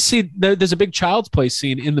you at least seen? There's a big Child's Play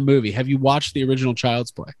scene in the movie. Have you watched the original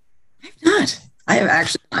Child's Play? not. I have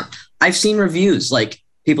actually not. I've seen reviews, like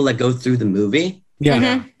people that go through the movie. Yeah.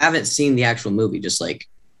 I haven't seen the actual movie, just like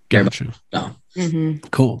Gotcha. no.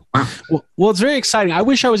 Cool. Well, it's very exciting. I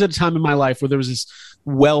wish I was at a time in my life where there was this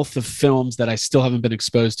wealth of films that I still haven't been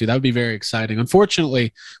exposed to. That would be very exciting.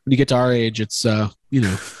 Unfortunately, when you get to our age, it's I've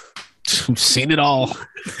seen it all.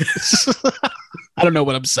 I don't know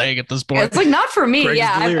what I'm saying at this point. It's like not for me. Craig's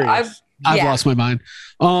Yeah, delirious. I've lost my mind.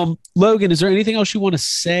 Logan, is there anything else you want to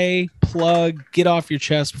say, plug, get off your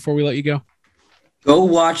chest before we let you go? Go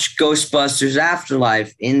watch Ghostbusters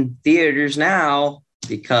Afterlife in theaters now,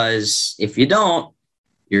 because if you don't,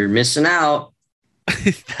 you're missing out.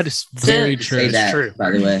 That is very true. Say that, true.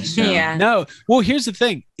 by the way. So. Yeah. No, well, here's the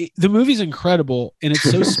thing: the movie's incredible and it's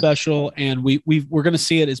so special, and we're going to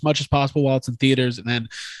see it as much as possible while it's in theaters. And then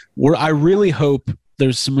I really hope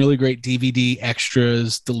there's some really great DVD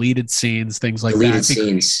extras, deleted scenes, things like Deleted that.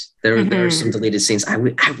 scenes. There are some deleted scenes. I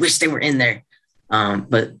wish they were in there,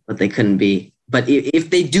 but they couldn't be. But if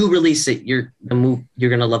they do release it, you're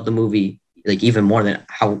gonna love the movie like even more than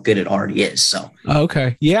how good it already is. So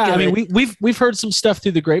okay, yeah. I mean, we've heard some stuff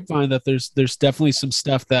through the grapevine that there's definitely some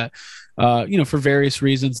stuff that for various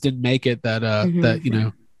reasons didn't make it.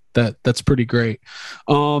 That's pretty great.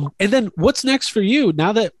 And then what's next for you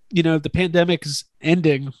now that the pandemic is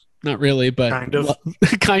ending? Not really, but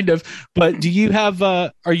kind of. But do you have?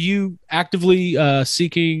 Are you actively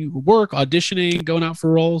seeking work, auditioning, going out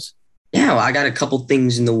for roles? yeah, well, I got a couple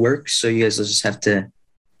things in the works, so you guys will just have to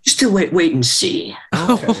wait and see.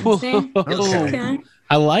 Okay.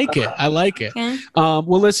 I like it. Okay. Well,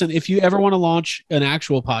 listen, if you ever want to launch an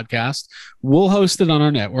actual podcast, we'll host it on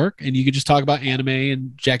our network, and you can just talk about anime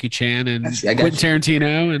and Jackie Chan and Quentin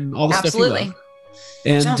Tarantino and all the stuff you love.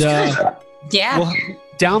 And yeah, well,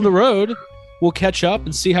 down the road, we'll catch up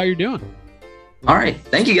and see how you're doing. All right,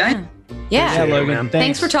 thank you, guys. Yeah, Logan.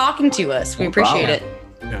 Thanks for talking to us. We appreciate it.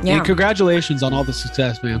 Yeah. And congratulations on all the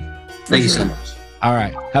success, man. Thank you so much. All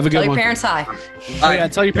right, have a good Tell one. your parents hi. Oh yeah,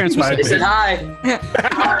 tell your parents we They said said hi.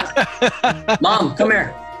 Mom, come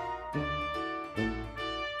here.